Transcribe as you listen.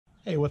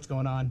Hey, what's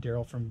going on?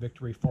 Daryl from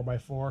Victory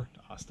 4x4,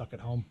 stuck at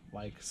home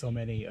like so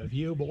many of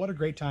you, but what a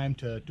great time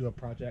to do a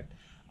project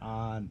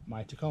on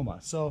my Tacoma.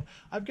 So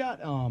I've got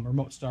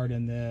remote start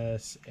in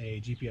this,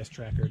 a GPS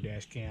tracker,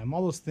 dash cam,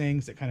 all those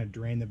things that kind of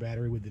drain the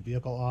battery with the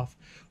vehicle off.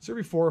 So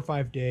every 4 or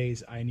 5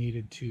 days I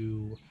needed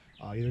to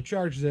either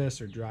charge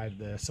this or drive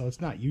this. So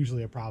it's not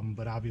usually a problem,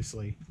 but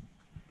obviously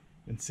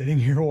been sitting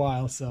here a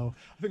while, so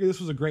I figured this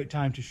was a great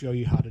time to show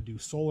you how to do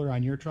solar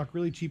on your truck.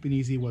 Really cheap and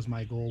easy was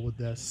my goal with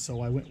this. So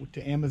I went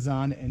to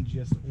Amazon and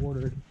just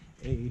ordered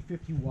a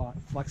 50-watt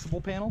flexible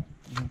panel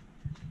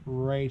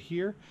right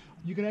here.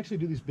 You can actually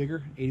do these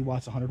bigger, 80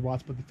 watts, 100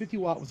 watts, but the 50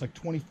 watt was like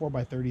 24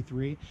 by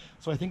 33.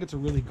 So I think it's a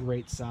really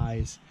great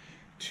size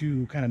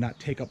to kind of not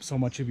take up so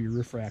much of your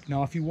roof rack.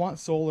 Now, if you want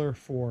solar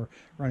for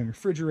running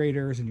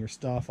refrigerators and your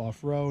stuff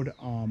off-road,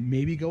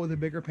 maybe go with a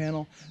bigger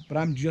panel, but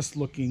I'm just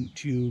looking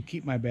to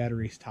keep my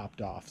batteries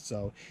topped off.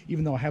 So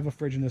even though I have a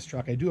fridge in this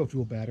truck, I do have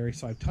dual battery,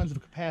 so I have tons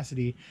of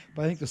capacity,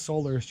 but I think the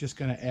solar is just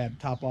gonna add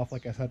top off,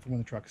 like I said, for when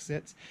the truck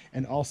sits,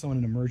 and also in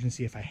an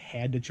emergency, if I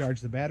had to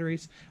charge the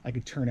batteries, I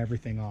could turn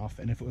everything off,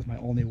 and if it was my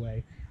only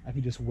way, I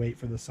could just wait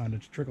for the sun to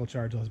trickle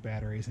charge those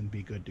batteries and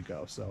be good to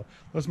go. So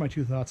those are my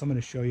two thoughts. I'm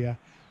gonna show you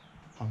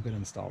how I'm going to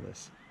install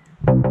this.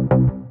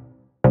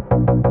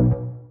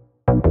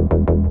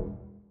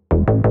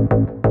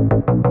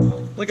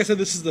 Like I said,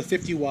 this is the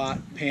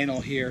 50-watt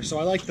panel here, so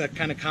I like the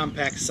kind of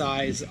compact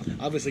size,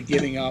 obviously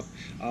giving up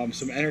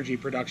some energy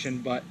production,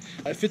 but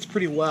it fits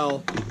pretty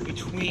well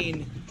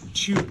between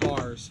two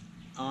bars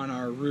on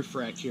our roof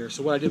rack here.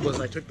 So what I did was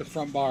I took the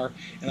front bar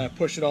and I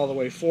pushed it all the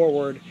way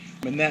forward,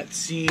 and that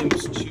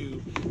seems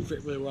to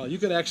fit really well. You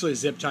could actually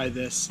zip tie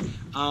this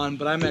on,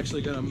 but I'm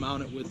actually going to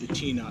mount it with the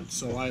T-nut.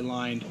 So I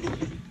lined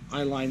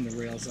the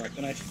rails up,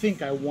 and I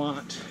think I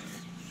want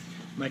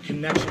my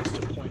connections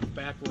to point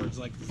backwards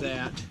like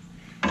that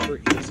for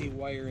easy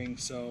wiring.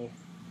 So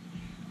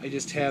I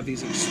just have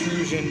these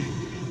extrusion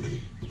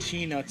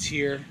T-nuts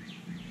here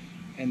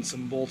and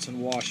some bolts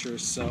and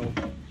washers. So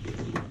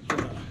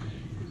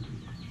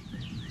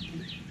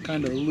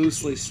kind of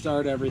loosely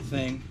start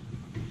everything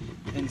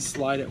and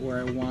slide it where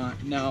I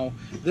want. Now,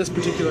 this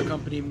particular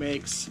company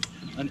makes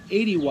an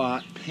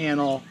 80-watt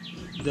panel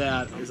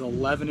that is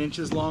 11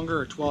 inches longer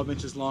or 12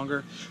 inches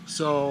longer.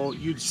 So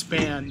you'd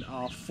span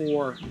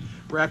 4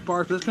 rack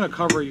bars. But it's going to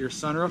cover your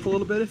sunroof a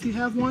little bit if you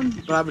have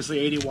one. But obviously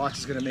 80 watts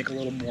is going to make a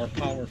little more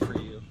power for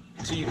you.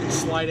 So you can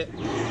slide it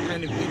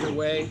kind of either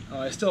way.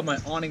 I still have my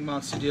awning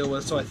mounts to deal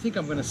with, so I think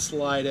I'm going to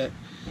slide it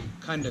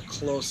kind of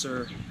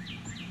closer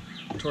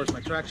towards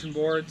my traction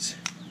boards,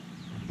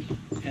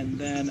 and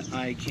then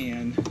I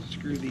can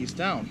screw these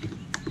down.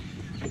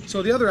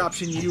 So the other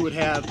option you would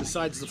have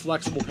besides the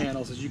flexible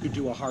panels is you could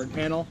do a hard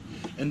panel,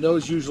 and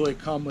those usually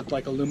come with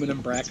like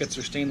aluminum brackets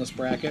or stainless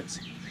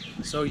brackets,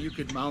 so you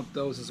could mount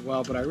those as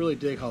well. But I really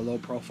dig how low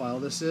profile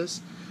this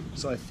is,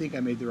 so I think I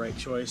made the right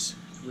choice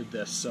with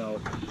this.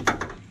 So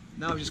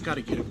now I've just got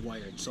to get it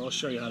wired, so I'll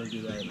show you how to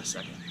do that in a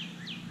second.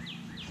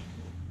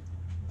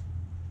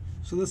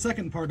 So the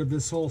second part of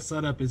this whole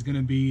setup is going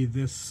to be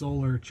this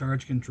solar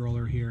charge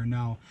controller here.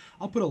 Now,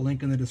 I'll put a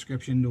link in the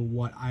description to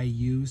what I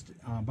used.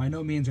 By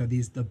no means are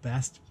these the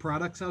best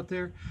products out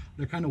there.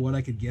 They're kind of what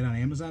I could get on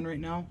Amazon right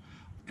now,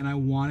 and I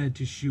wanted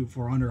to shoot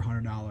for under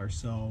 $100.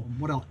 So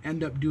what I'll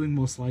end up doing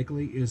most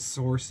likely is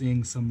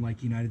sourcing some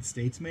like United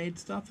States made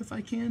stuff if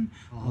I can,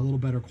 a little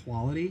better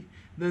quality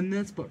than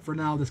this, but for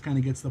now this kind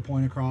of gets the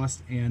point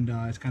across, and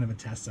it's kind of a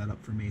test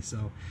setup for me.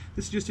 So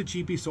this is just a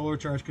cheapy solar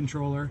charge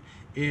controller.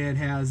 It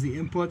has the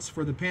inputs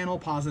for the panel,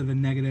 positive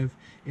and negative.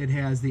 It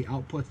has the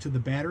outputs to the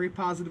battery,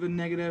 positive and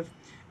negative,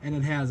 and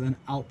it has an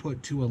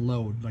output to a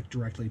load, like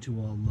directly to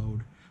a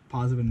load,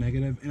 positive and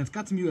negative. And it's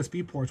got some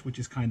USB ports, which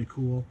is kind of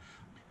cool.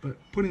 But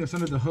putting this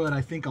under the hood,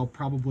 I think I'll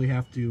probably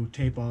have to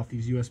tape off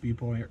these USB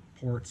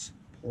ports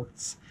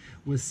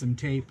with some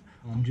tape,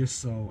 just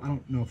so, I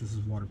don't know if this is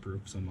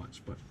waterproof so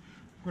much, but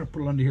we're gonna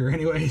put it under here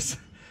anyways.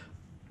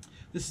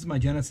 This is my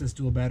Genesis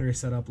dual battery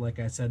setup, like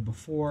I said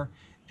before,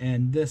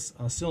 and this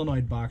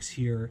solenoid box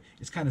here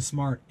is kind of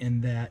smart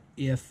in that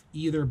if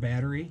either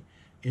battery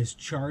is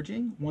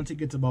charging, once it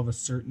gets above a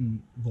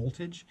certain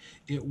voltage,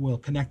 it will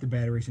connect the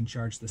batteries and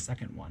charge the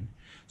second one.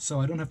 So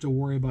I don't have to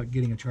worry about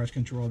getting a charge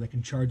controller that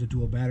can charge a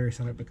dual battery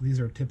setup, because these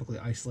are typically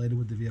isolated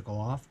with the vehicle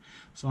off.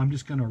 So I'm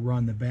just going to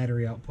run the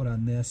battery output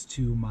on this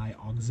to my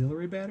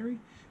auxiliary battery,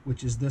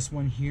 which is this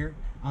one here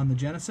on the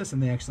Genesis,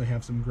 and they actually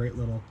have some great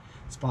little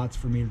spots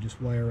for me to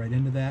just wire right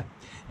into that.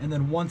 And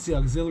then once the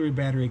auxiliary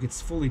battery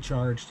gets fully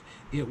charged,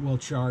 it will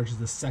charge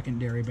the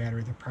secondary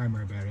battery, the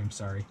primary battery, I'm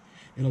sorry.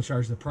 It'll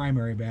charge the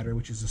primary battery,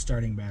 which is the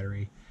starting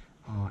battery,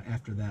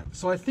 after that.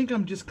 So I think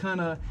I'm just kind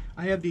of,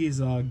 I have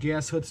these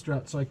gas hood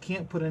struts, so I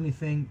can't put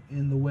anything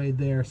in the way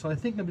there. So I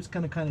think I'm just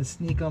going to kind of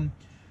sneak them,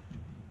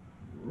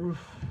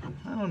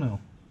 I don't know,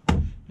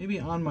 maybe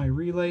on my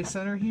relay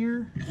center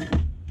here.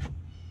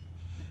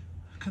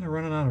 Kind of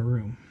running out of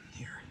room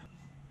here.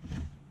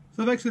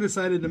 So I've actually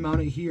decided to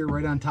mount it here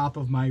right on top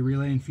of my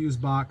relay and fuse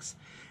box,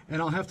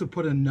 and I'll have to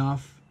put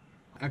enough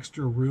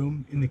extra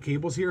room in the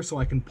cables here so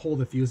I can pull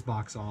the fuse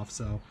box off.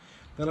 So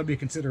that'll be a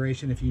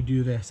consideration if you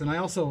do this. And I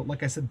also,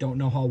 like I said, don't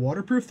know how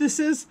waterproof this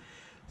is,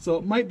 so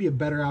it might be a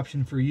better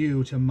option for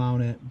you to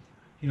mount it,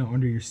 you know,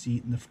 under your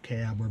seat in the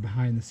cab or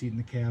behind the seat in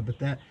the cab, but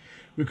that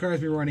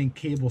requires me running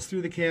cables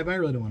through the cab. I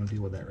really don't want to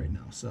deal with that right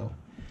now. So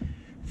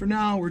for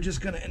now, we're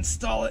just going to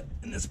install it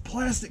in this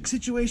plastic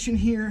situation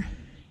here,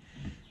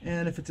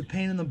 and if it's a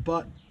pain in the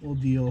butt, we'll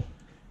deal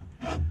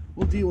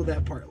with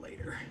that part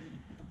later.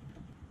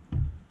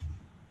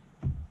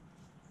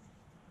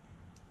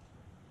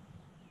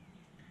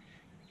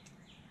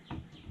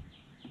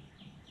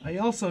 I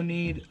also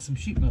need some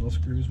sheet metal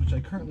screws, which I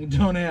currently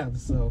don't have,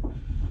 so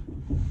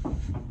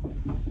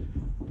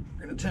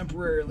we're going to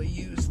temporarily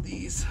use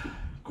these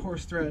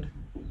coarse thread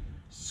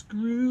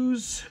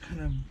screws,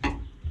 kind of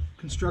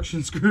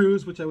construction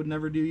screws, which I would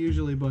never do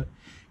usually, but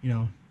you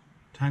know,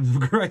 times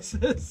of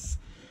crisis.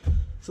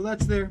 So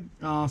that's there.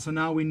 So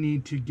now we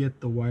need to get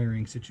the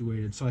wiring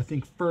situated. So I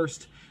think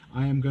first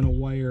I am going to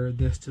wire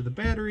this to the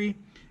battery,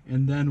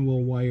 and then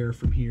we'll wire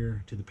from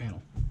here to the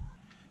panel.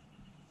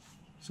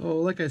 So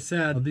like I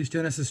said, these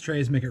Genesis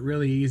trays make it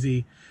really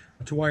easy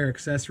to wire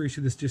accessories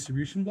to this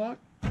distribution block.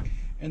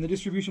 And the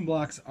distribution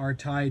blocks are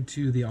tied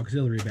to the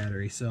auxiliary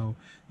battery. So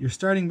your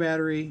starting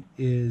battery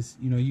is,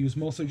 you know, used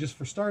mostly just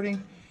for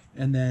starting,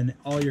 and then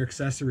all your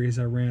accessories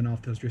are ran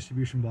off those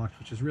distribution blocks,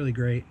 which is really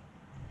great.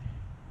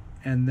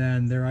 And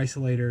then their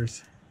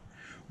isolators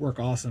work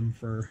awesome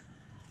for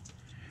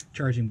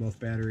charging both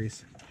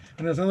batteries.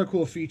 And there's another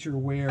cool feature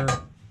where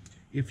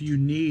if you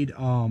need,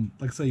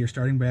 like say your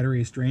starting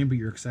battery is drained but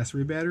your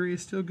accessory battery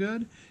is still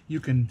good, you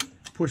can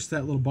push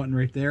that little button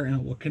right there and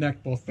it will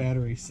connect both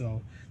batteries.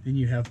 So then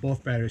you have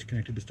both batteries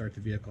connected to start the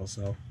vehicle.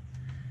 So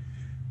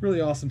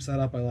really awesome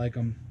setup. I like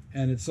them.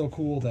 And it's so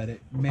cool that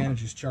it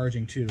manages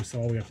charging too. So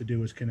all we have to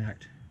do is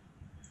connect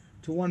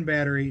to one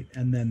battery,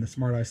 and then the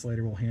smart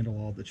isolator will handle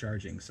all the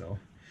charging. So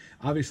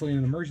obviously in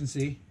an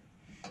emergency,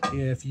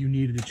 if you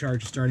needed to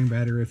charge a starting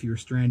battery, if you were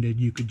stranded,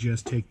 you could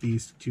just take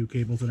these two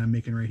cables that I'm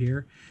making right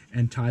here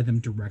and tie them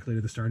directly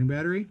to the starting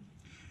battery,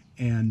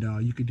 and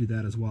you could do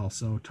that as well.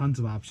 So tons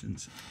of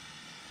options.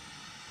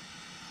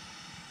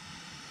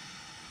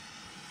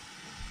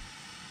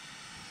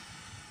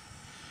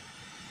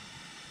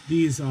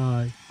 These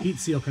heat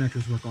seal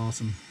connectors work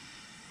awesome.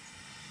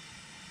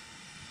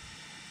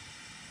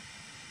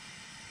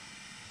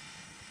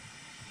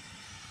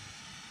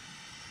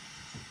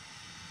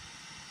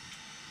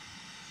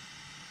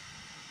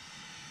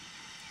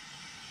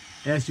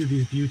 As do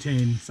these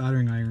butane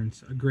soldering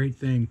irons, a great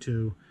thing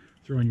to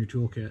throw in your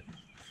toolkit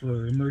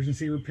for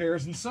emergency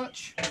repairs and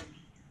such.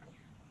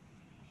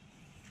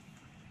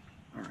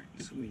 All right,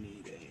 so we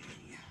need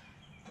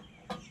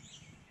a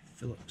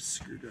Phillips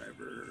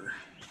screwdriver.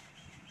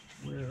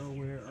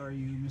 Where are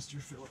you, Mr.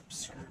 Phillips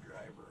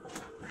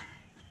screwdriver?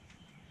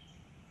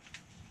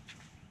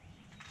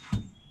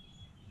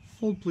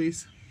 Hold,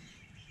 please.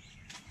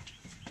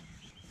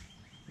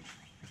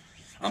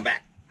 I'm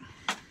back.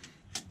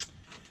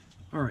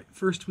 All right,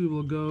 first we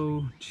will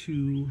go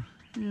to,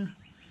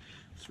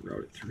 let's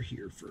route it through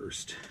here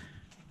first.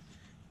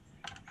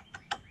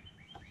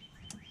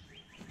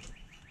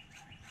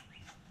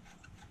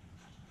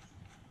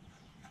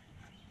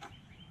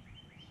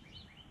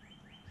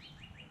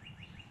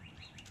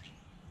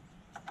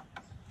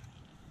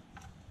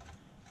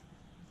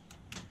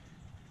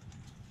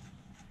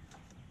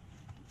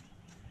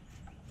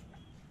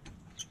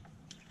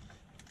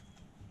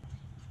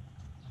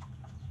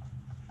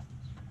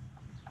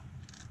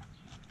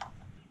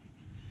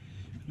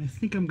 I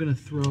think I'm going to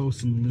throw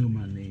some loom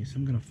on these.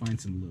 I'm going to find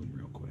some loom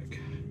real quick.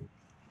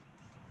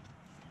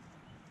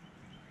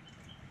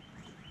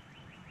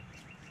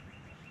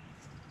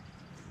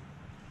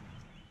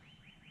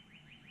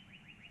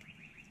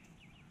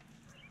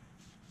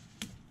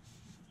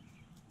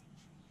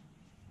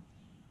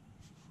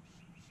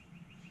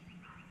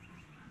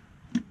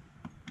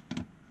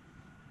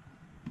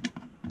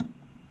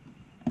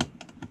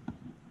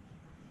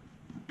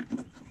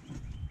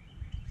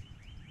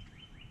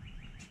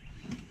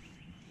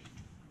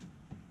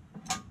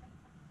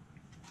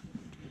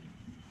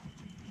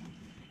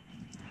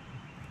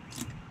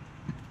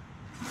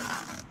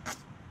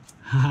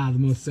 Haha, the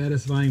most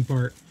satisfying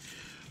part.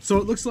 So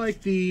it looks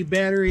like the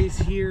batteries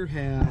here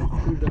have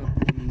hooked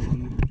up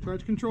the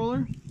charge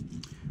controller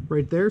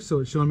right there. So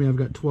it's showing me I've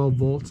got 12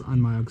 volts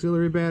on my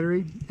auxiliary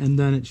battery, and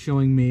then it's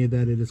showing me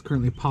that it is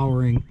currently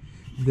powering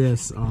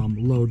this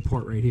load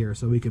port right here.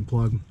 So we can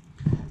plug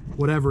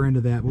whatever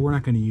into that, but we're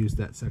not going to use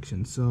that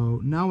section.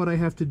 So now what I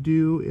have to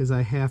do is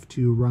I have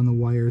to run the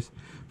wires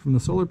from the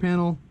solar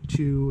panel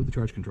to the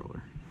charge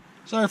controller.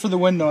 Sorry for the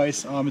wind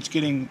noise. It's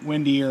getting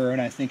windier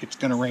and I think it's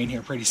going to rain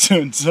here pretty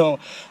soon. So,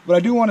 but I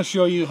do want to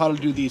show you how to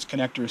do these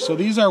connectors. So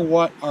these are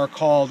what are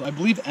called, I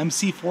believe,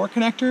 Mc4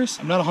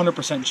 connectors. I'm not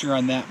 100% sure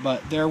on that,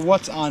 but they're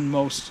what's on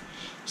most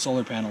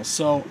solar panels.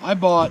 So I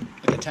bought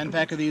like a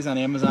 10-pack of these on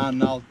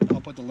Amazon, and I'll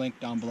put the link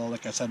down below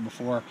like I said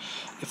before.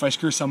 If I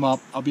screw some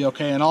up, I'll be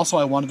okay. And also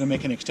I wanted to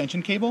make an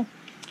extension cable.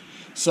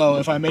 So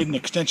if I made an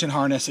extension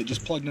harness, it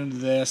just plugged into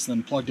this,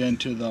 then plugged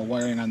into the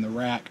wiring on the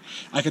rack.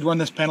 I could run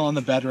this panel on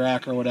the bed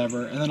rack or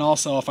whatever. And then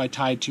also if I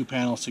tied 2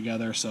 panels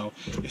together, so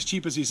as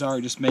cheap as these are,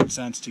 it just makes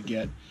sense to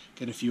get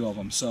a few of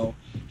them. So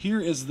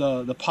here is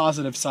the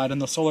positive side on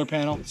the solar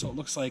panel. So it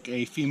looks like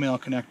a female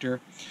connector.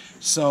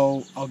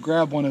 So I'll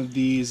grab one of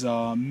these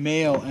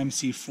male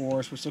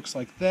MC4s, which looks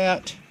like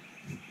that.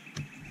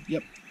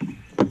 Yep.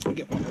 I'll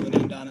get one with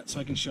an end on it so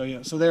I can show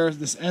you. So there's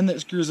this end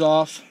that screws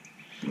off.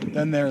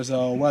 Then there's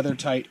a weather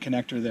tight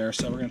connector there.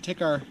 So we're going to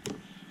take our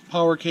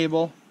power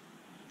cable,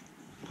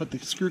 put the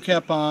screw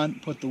cap on,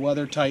 put the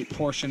weather tight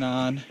portion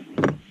on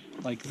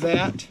like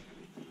that.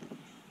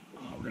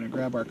 We're going to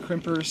grab our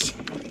crimpers.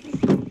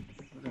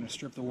 We're going to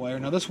strip the wire.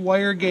 Now this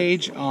wire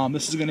gauge,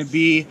 this is going to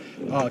be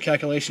a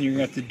calculation you're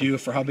going to have to do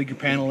for how big your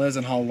panel is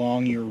and how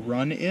long your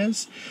run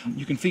is.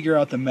 You can figure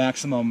out the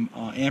maximum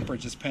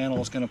amperage this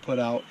panel is going to put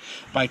out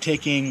by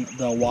taking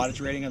the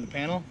wattage rating of the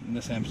panel, in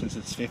this instance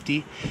it's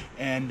 50,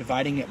 and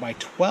dividing it by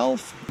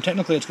 12.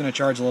 Technically it's going to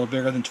charge a little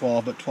bigger than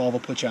 12, but 12 will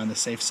put you on the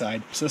safe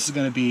side. So this is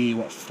going to be,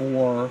 what,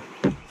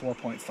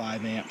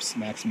 4.5 amps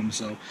maximum.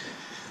 So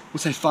we'll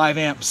say 5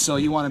 amps, so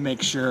you want to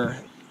make sure.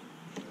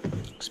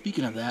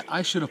 Speaking of that,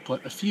 I should have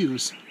put a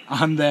fuse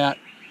on that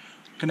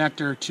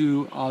connector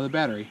to the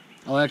battery.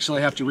 I'll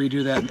actually have to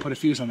redo that and put a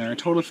fuse on there. I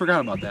totally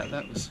forgot about that.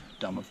 That was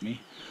dumb of me.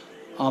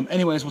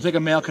 Anyways, we'll take a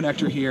male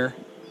connector here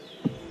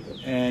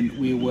and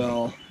we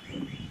will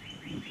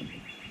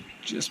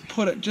just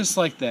put it just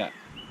like that.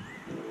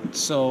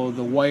 So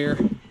the wire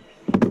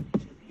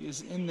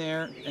is in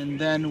there, and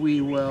then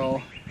we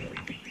will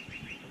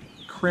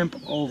crimp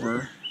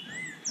over.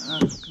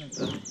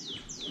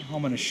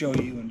 I'm going to show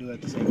you and do it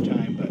at the same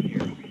time, but here,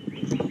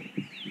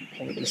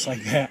 hold it just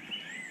like that.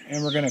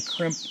 And we're going to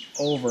crimp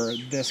over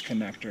this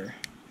connector.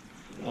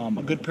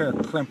 A good pair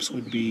of crimps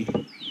would be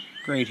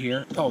great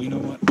here. Oh, you know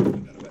what?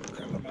 I've got a better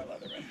crimp on my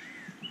Leatherman.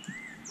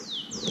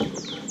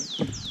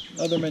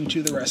 Leatherman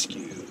to the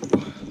rescue.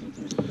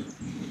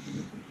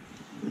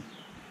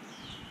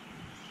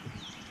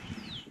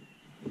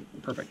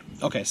 Perfect.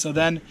 Okay, so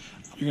then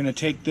you're going to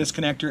take this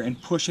connector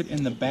and push it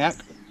in the back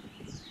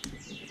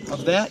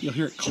of that. You'll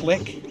hear it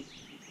click.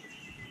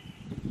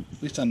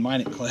 At least on mine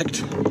it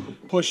clicked.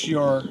 Push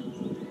your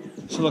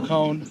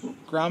silicone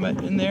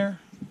grommet in there.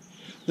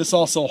 This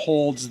also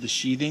holds the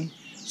sheathing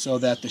so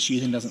that the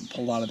sheathing doesn't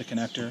pull out of the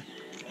connector.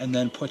 And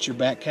then put your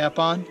back cap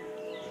on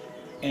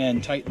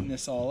and tighten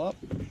this all up.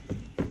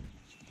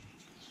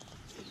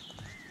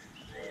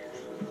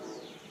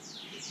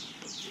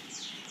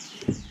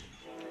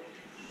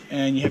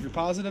 And you have your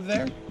positive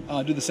there.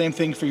 Do the same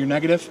thing for your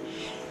negative.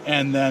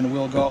 And then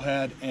we'll go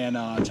ahead and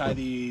tie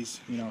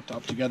these,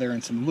 up together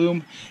in some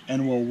loom,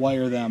 and we'll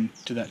wire them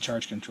to that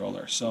charge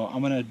controller. So I'm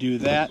going to do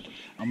that.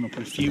 I'm going to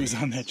put a fuse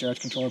on that charge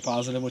controller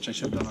positive, which I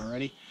should have done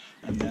already,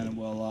 and then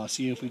we'll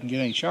see if we can get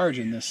any charge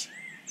in this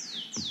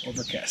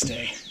overcast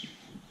day.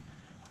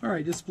 All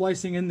right, just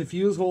splicing in the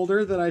fuse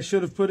holder that I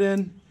should have put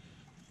in,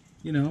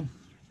 the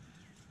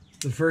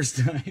first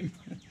time.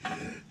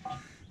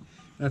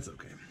 That's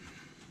okay.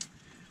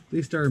 At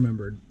least I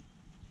remembered.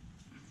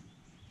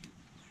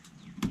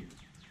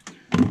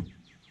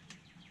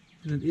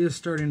 And it is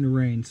starting to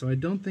rain, so I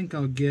don't think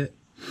I'll get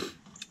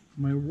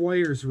my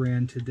wires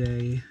ran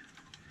today.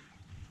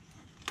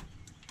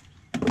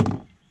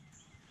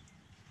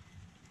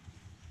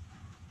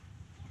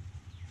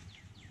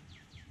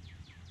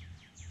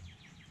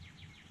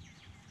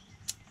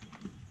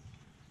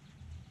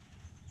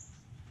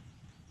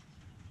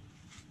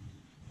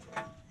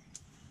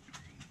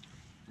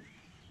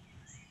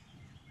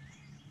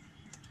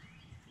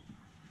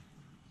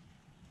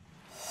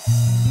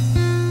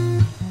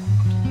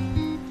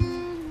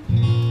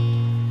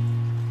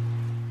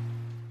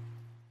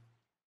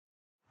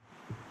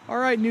 All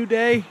right, new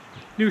day,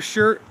 new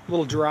shirt, a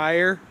little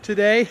drier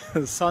today.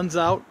 The sun's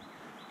out,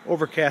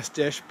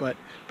 overcast-ish, but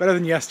better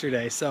than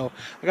yesterday. So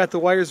I got the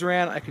wires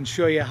ran. I can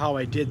show you how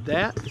I did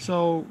that.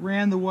 So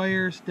ran the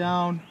wires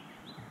down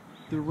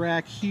the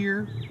rack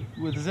here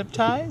with zip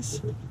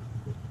ties.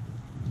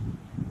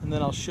 And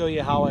then I'll show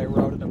you how I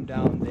routed them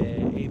down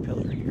the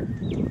A-pillar here.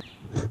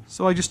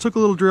 So I just took a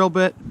little drill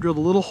bit, drilled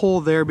a little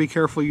hole there. Be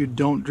careful you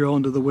don't drill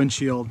into the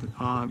windshield.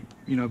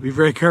 Be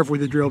very careful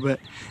with the drill bit.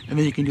 And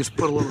then you can just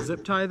put a little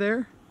zip tie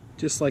there,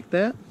 just like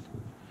that.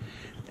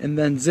 And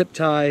then zip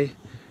tie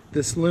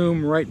this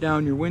loom right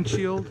down your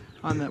windshield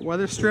on that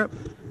weather strip.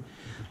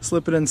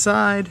 Slip it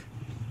inside,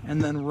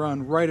 and then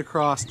run right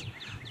across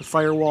the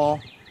firewall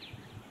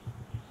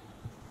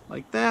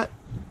like that.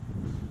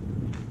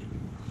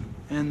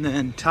 And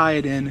then tie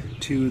it in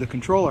to the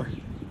controller.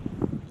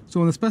 So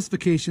in the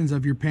specifications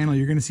of your panel,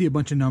 you're going to see a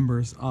bunch of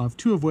numbers, of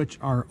 2 of which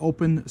are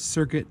open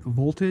circuit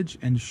voltage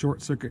and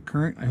short circuit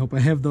current. I hope I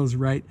have those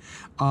right.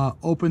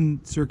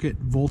 Open circuit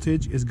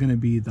voltage is going to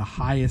be the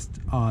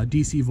highest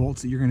DC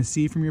volts that you're going to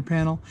see from your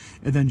panel,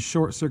 and then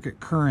short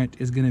circuit current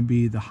is going to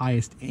be the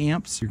highest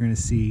amps you're going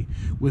to see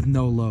with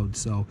no load.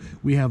 So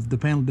we have the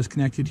panel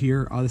disconnected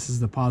here. This is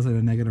the positive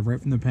and negative right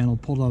from the panel,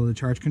 pulled out of the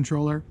charge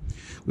controller.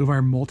 We have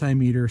our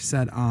multimeter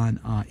set on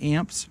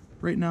amps.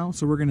 right now,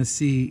 so we're going to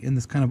see in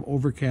this kind of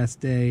overcast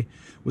day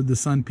with the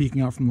sun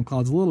peeking out from the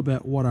clouds a little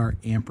bit what our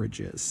amperage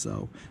is.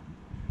 So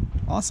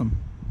awesome.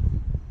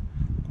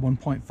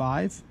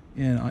 1.5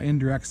 in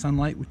indirect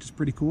sunlight, which is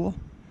pretty cool,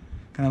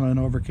 kind of an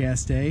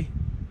overcast day.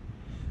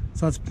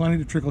 So that's plenty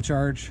to trickle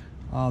charge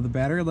the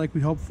battery like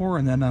we hoped for.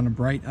 And then on a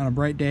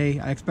bright day,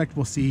 I expect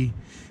we'll see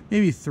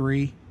maybe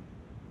 3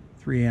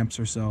 amps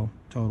or so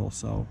total.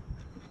 So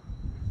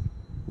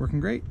working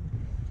great.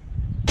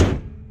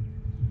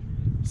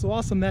 So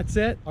awesome, that's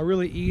it. A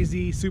really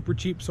easy, super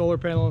cheap solar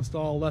panel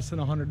install, less than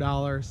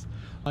 $100.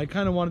 I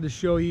kind of wanted to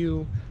show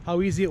you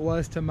how easy it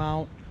was to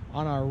mount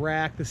on our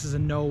rack. This is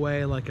in no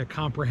way like a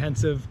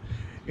comprehensive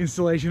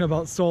installation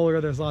about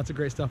solar. There's lots of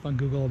great stuff on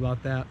Google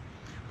about that.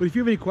 But if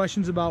you have any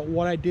questions about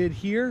what I did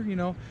here, you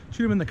know,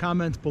 shoot them in the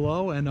comments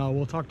below, and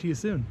we'll talk to you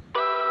soon.